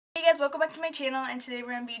Hey guys, welcome back to my channel, and today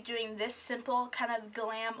we're going to be doing this simple kind of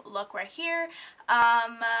glam look right here.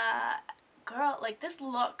 Girl, like this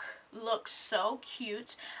look looks so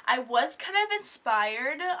cute. I was kind of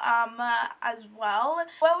inspired as well.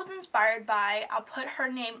 What I was inspired by, I'll put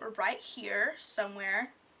her name right here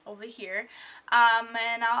somewhere over here,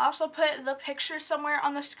 and I'll also put the picture somewhere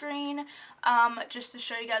on the screen, just to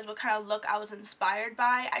show you guys what kind of look I was inspired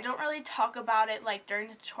by. I don't really talk about it like during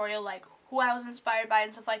the tutorial, like who I was inspired by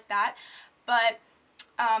and stuff like that, but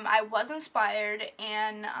I was inspired,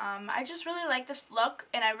 and I just really like this look,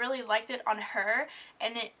 and I really liked it on her,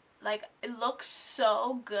 and it looks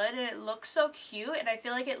so good, and it looks so cute, and I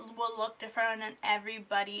feel like it will look different on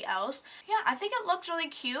everybody else. Yeah, I think it looks really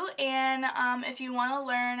cute, and if you want to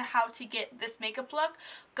learn how to get this makeup look,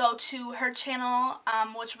 go to her channel,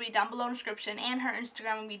 which will be down below in the description, and her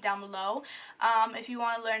Instagram will be down below. If you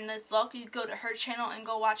want to learn this look, you go to her channel and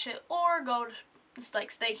go watch it, or go to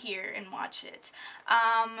stay here and watch it.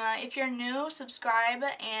 If you're new, subscribe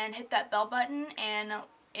and hit that bell button, and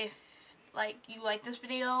if you like this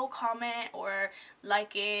video, comment or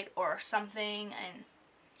like it or something. And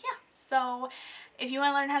yeah, so if you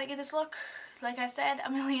want to learn how to get this look, like I said a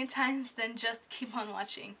million times, then just keep on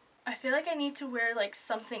watching. I feel like I need to wear like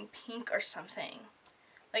something pink or something.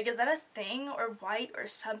 Like, is that a thing, or white or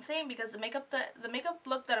something? Because the makeup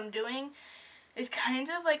look that I'm doing is kind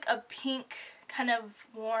of like a pink, kind of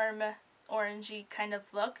warm, orangey kind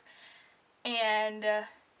of look, and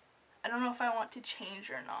I don't know if I want to change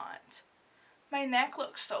or not. My neck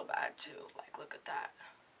looks so bad too. Like, look at that.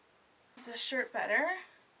 Is this shirt better?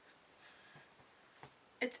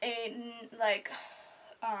 It's a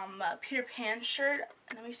Peter Pan shirt.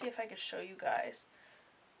 Let me see if I can show you guys.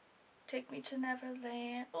 Take me to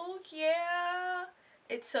Neverland. Oh yeah.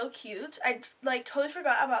 It's so cute. I totally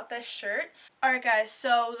forgot about this shirt. Alright guys,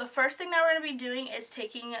 so the first thing that we're going to be doing is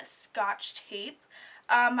taking Scotch tape.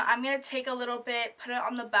 I'm going to take a little bit, put it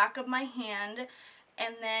on the back of my hand,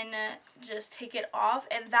 and then just take it off.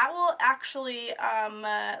 And that will actually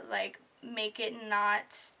make it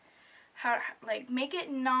not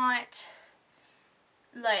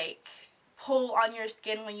pull on your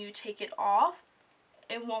skin when you take it off.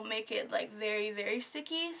 It won't make it like very, very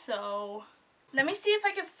sticky. So let me see if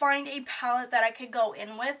I can find a palette that I could go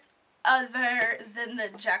in with other than the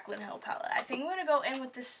Jaclyn Hill palette. I think I'm going to go in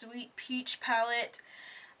with the Sweet Peach palette.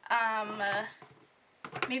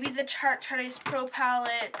 Maybe the Tarte Pro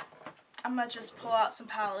palette. I'm going to just pull out some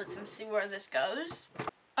palettes and see where this goes.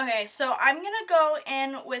 Okay, so I'm going to go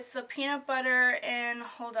in with the peanut butter, and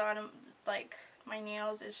hold on, like my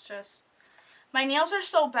nails are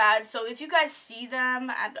so bad, so if you guys see them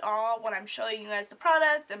at all when I'm showing you guys the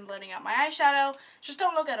product and blending out my eyeshadow, just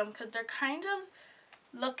don't look at them, because they're kind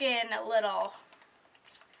of looking a little,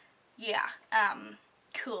 yeah,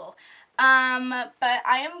 cool. But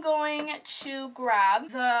I am going to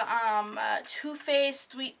grab the Too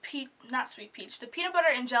Faced the Peanut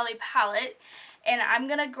Butter and Jelly palette, and I'm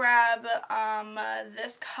gonna grab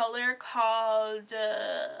this color called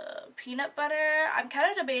Peanut Butter. I'm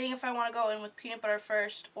kind of debating if I want to go in with Peanut Butter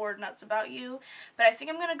first or Nuts About You, but I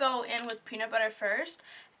think I'm gonna go in with Peanut Butter first,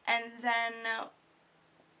 and then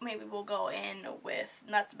maybe we'll go in with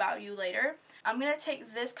Nuts About You later. I'm gonna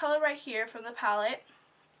take this color right here from the palette,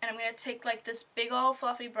 and I'm going to take like this big old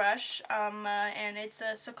fluffy brush, and it's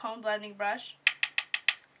a silicone blending brush,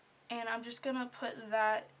 and I'm just going to put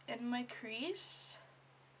that in my crease.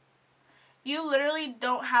 You literally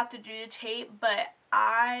don't have to do the tape, but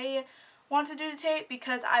I want to do the tape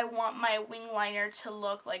because I want my wing liner to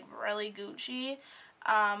look like really Gucci,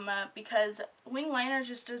 because wing liner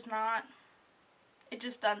just does not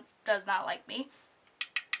like me.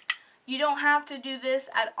 You don't have to do this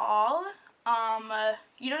at all.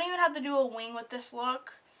 You don't even have to do a wing with this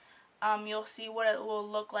look. You'll see what it will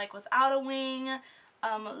look like without a wing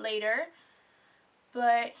later,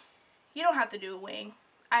 but you don't have to do a wing.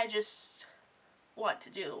 I just want to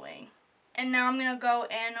do a wing. And now I'm going to go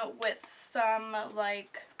in with some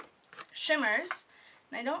like shimmers,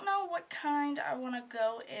 and I don't know what kind I want to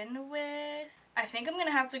go in with. I think I'm going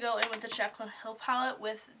to have to go in with the Jaclyn Hill palette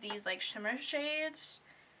with these like shimmer shades.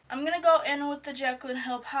 I'm going to go in with the Jaclyn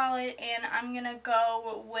Hill palette, and I'm going to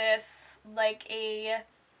go with like a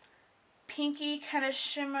pinky kind of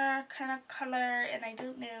shimmer kind of color, and I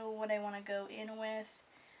don't know what I want to go in with,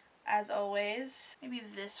 as always. Maybe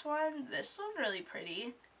this one? This one's really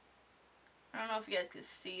pretty. I don't know if you guys can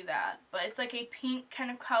see that, but it's like a pink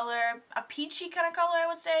kind of color, a peachy kind of color, I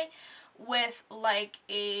would say, with like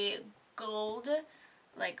a gold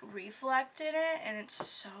like reflect in it, and it's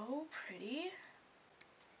so pretty.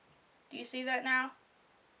 Do you see that now?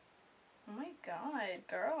 Oh my god,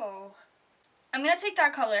 girl. I'm going to take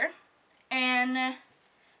that color, and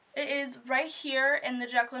it is right here in the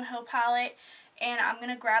Jaclyn Hill palette, and I'm going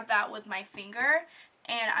to grab that with my finger,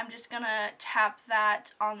 and I'm just going to tap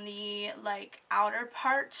that on the, like, outer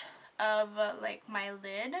part of, like, my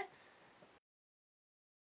lid.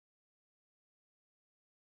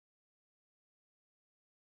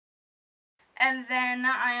 And then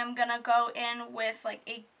I am going to go in with, like,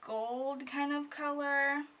 a gold kind of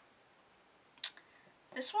color.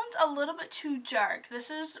 This one's a little bit too dark.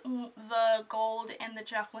 This is the gold in the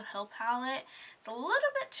Jaclyn Hill palette. It's a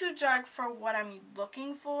little bit too dark for what I'm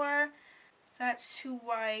looking for. That's too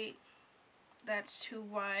white. That's too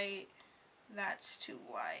white. That's too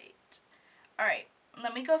white. Alright,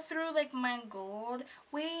 let me go through like my gold.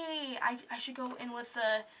 Wait, I should go in with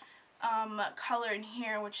the color in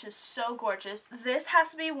here, which is so gorgeous. This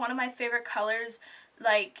has to be one of my favorite colors,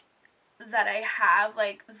 like, that I have.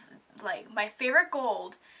 Like my favorite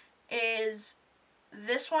gold is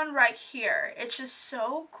this one right here. It's just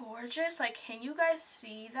so gorgeous. Like, can you guys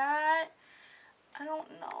see that? I don't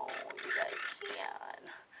know if you guys can.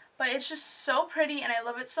 But it's just so pretty, and I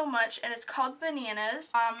love it so much, and it's called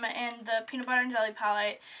Bananas. And the Peanut Butter and Jelly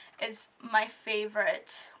palette is my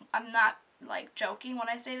favorite. I'm not, like, joking when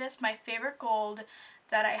I say this. My favorite gold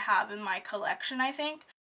that I have in my collection, I think.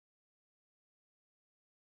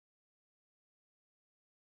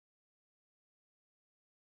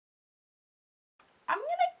 I'm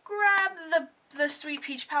gonna grab the Sweet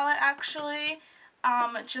Peach palette, actually,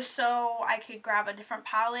 just so I could grab a different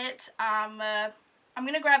palette. I'm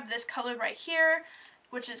gonna grab this color right here,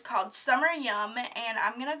 which is called Summer Yum, and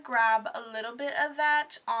I'm gonna grab a little bit of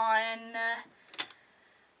that on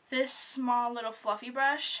this small little fluffy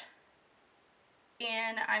brush,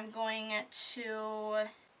 and I'm going to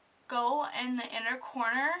go in the inner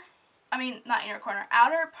corner, I mean, not inner corner,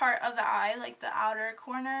 outer part of the eye, like the outer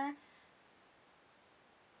corner,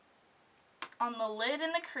 on the lid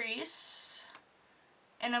and the crease,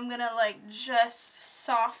 and I'm gonna, like, just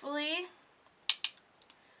softly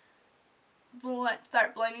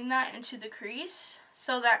start blending that into the crease,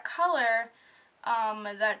 so that color,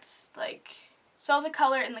 that's, like, so the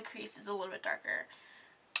color in the crease is a little bit darker.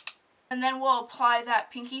 And then we'll apply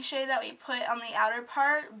that pinky shade that we put on the outer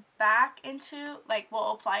part back into, like,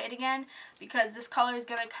 we'll apply it again, because this color is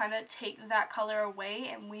gonna kind of take that color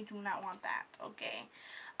away, and we do not want that, okay?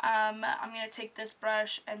 I'm going to take this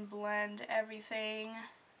brush and blend everything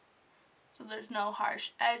so there's no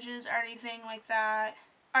harsh edges or anything like that.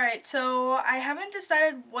 Alright, so I haven't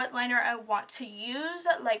decided what liner I want to use,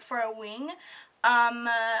 like, for a wing.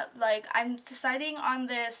 Like, I'm deciding on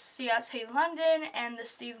this Ciate London and the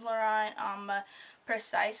Steve Laurent,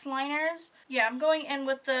 Precise liners. Yeah, I'm going in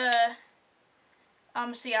with the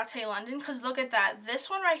Ciate London, because look at that. This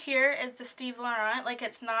one right here is the Steve Laurent, like,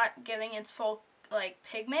 it's not giving its full, like,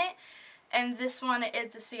 pigment, and this one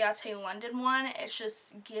is the Ciate London one. It's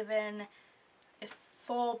just given its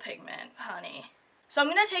full pigment, honey. So I'm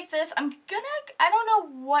gonna take this. I don't know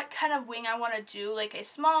what kind of wing I want to do, like a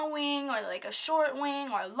small wing or like a short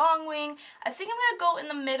wing or a long wing. I think I'm gonna go in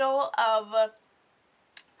the middle of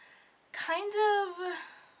kind of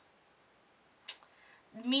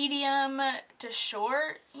medium to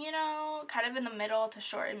short, you know, kind of in the middle to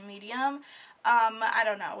short and medium. I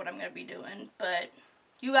don't know what I'm gonna be doing, but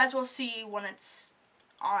you guys will see when it's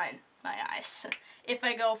on my eyes if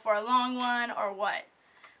I go for a long one or what.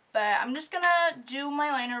 But I'm just gonna do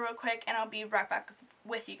my liner real quick, and I'll be right back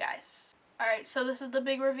with you guys. Alright, so this is the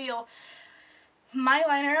big reveal. My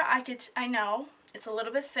liner, I know it's a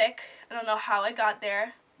little bit thick. I don't know how I got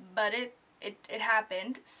there, but it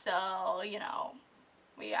happened. So, you know,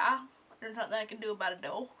 yeah, there's nothing I can do about it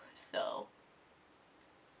though. So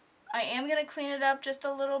I am gonna clean it up just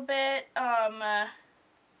a little bit,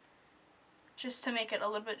 just to make it a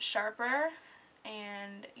little bit sharper.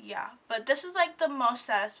 And yeah, but this is like the most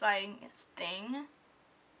satisfying thing.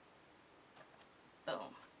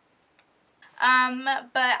 Boom.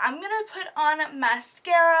 But I'm gonna put on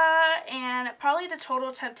mascara, and probably the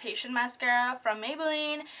Total Temptation mascara from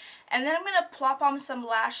Maybelline, and then I'm gonna plop on some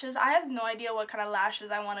lashes. I have no idea what kind of lashes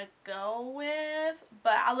I want to go with,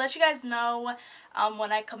 but I'll let you guys know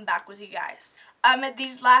when I come back with you guys.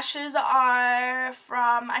 These lashes are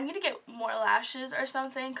from, I'm gonna get more lashes or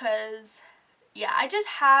something, because yeah,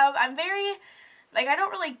 I'm very, like, I don't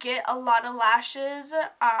really get a lot of lashes.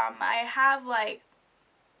 I have, like,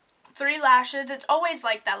 3 lashes. It's always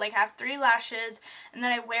like that. Like, I have 3 lashes, and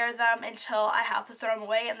then I wear them until I have to throw them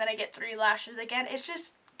away, and then I get 3 lashes again. It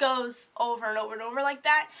just goes over and over and over like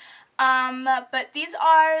that. But these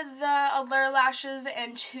are the Eyelure Lashes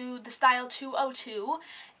in the style 202,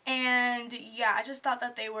 And yeah, I just thought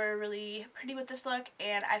that they were really pretty with this look,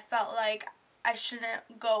 and I felt like I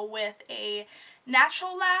shouldn't go with a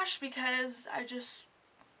natural lash because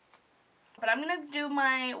but I'm going to do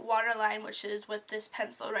my waterline, which is with this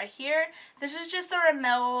pencil right here. This is just a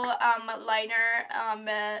Rimmel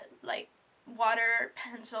liner, like water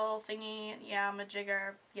pencil thingy. Yeah,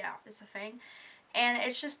 majigger. Yeah, it's a thing. And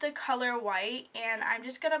it's just the color white, and I'm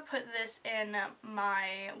just going to put this in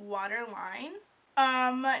my waterline.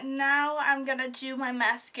 Now I'm going to do my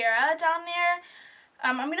mascara down there.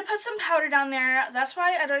 I'm going to put some powder down there. That's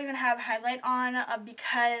why I don't even have highlight on,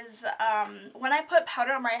 because when I put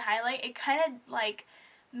powder on my highlight, it kind of like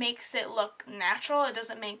makes it look natural. It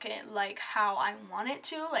doesn't make it like how I want it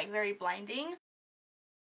to, like very blinding.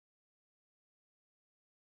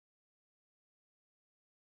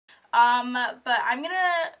 But I'm going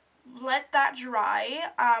to let that dry.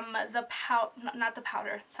 Not the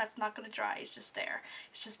powder. That's not going to dry. It's just there.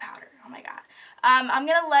 It's just powder. Oh my god. I'm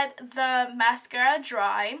going to let the mascara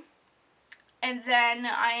dry. And then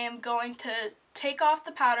I am going to take off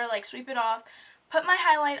the powder, like sweep it off, put my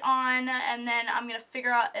highlight on, and then I'm going to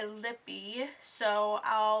figure out a lippy. So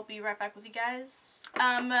I'll be right back with you guys.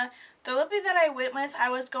 The lippy that I went with, I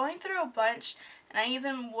was going through a bunch, and I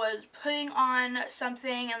even was putting on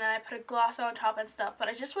something, and then I put a gloss on top and stuff, but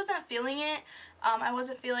I just wasn't feeling it. I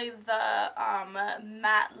wasn't feeling the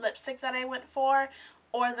matte lipstick that I went for,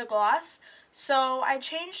 or the gloss. So I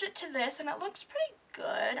changed it to this, and it looks pretty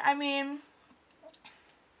good. I mean,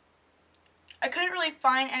 I couldn't really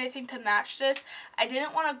find anything to match this. I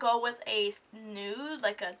didn't want to go with a nude,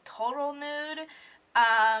 like a total nude,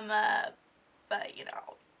 but you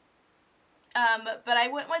know. But I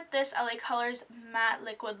went with this LA Colors Matte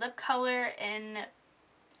Liquid Lip Color in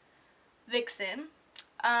Vixen.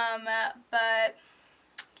 But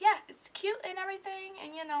yeah, it's cute and everything,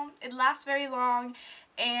 and you know, it lasts very long,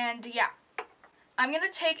 and yeah. I'm going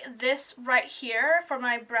to take this right here for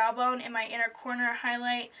my brow bone in my inner corner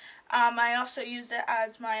highlight. I also use it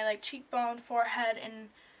as my like cheekbone, forehead, and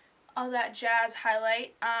all that jazz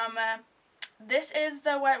highlight. This is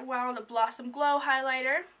the Wet n Wild Blossom Glow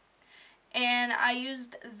highlighter, and I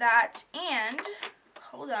used that, and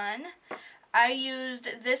hold on, I used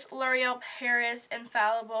this L'Oreal Paris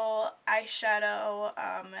Infallible eyeshadow,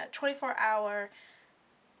 24-hour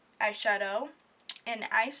eyeshadow in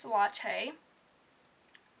Ice Latte.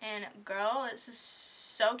 And girl, this is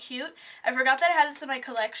so cute. I forgot that I had this in my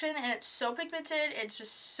collection, and it's so pigmented. It's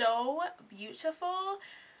just so beautiful.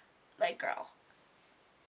 Like, girl.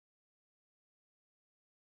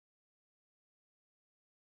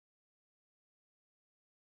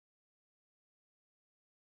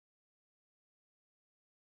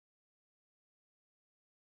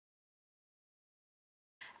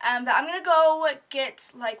 But I'm gonna go get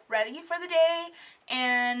like ready for the day,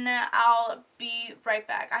 and I'll be right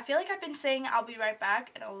back. I feel like I've been saying I'll be right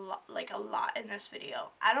back in a lot in this video.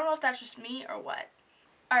 I don't know if that's just me or what.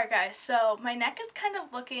 Alright guys, so my neck is kind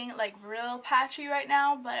of looking like real patchy right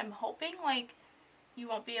now, but I'm hoping like you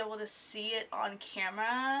won't be able to see it on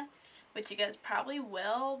camera, which you guys probably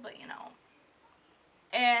will, but you know.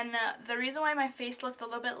 And the reason why my face looked a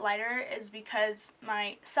little bit lighter is because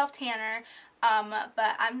my self-tanner,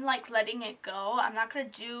 but I'm like letting it go. I'm not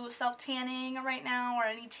going to do self-tanning right now or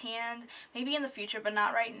any tans, maybe in the future, but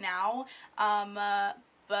not right now.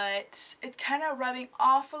 But it's kind of rubbing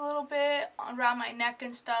off a little bit around my neck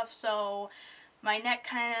and stuff, so my neck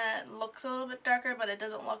kind of looks a little bit darker, but it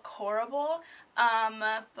doesn't look horrible.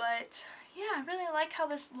 But yeah, I really like how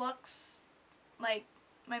this looks, like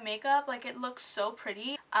my makeup, like it looks so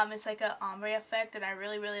pretty. It's like a ombre effect, and I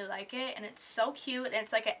really like it, and it's so cute, and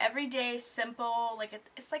it's like an everyday simple, like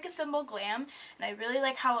it's like a simple glam, and I really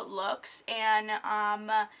like how it looks. And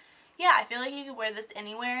yeah, I feel like you could wear this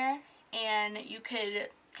anywhere, and you could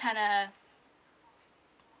kind of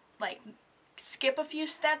like skip a few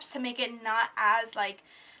steps to make it not as like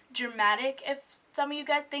dramatic. If some of you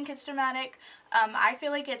guys think it's dramatic, I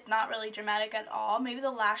feel like it's not really dramatic at all. Maybe the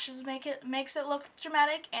lashes makes it look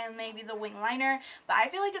dramatic, and maybe the wing liner, but I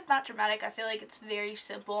feel like it's not dramatic. I feel like it's very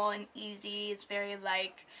simple and easy. It's very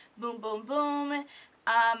like boom boom boom.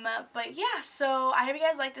 But yeah, so I hope you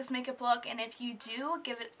guys like this makeup look, and if you do,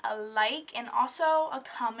 give it a like and also a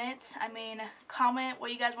comment. I mean, comment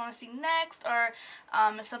what you guys want to see next, or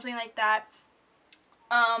something like that.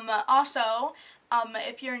 Also,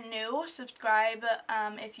 if you're new, subscribe.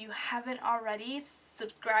 If you haven't already,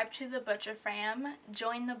 subscribe to the Butcher Fam.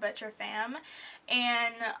 Join the Butcher Fam.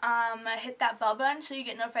 And hit that bell button so you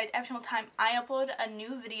get notified every single time I upload a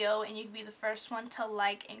new video, and you can be the first one to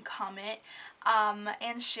like and comment.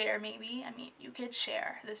 And share maybe. I mean, you could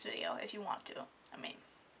share this video if you want to. I mean,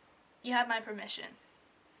 You have my permission.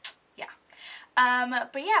 Yeah.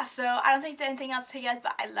 But yeah, so I don't think there's anything else to tell you guys,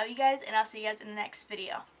 but I love you guys, and I'll see you guys in the next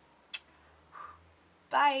video.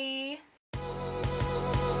 Bye!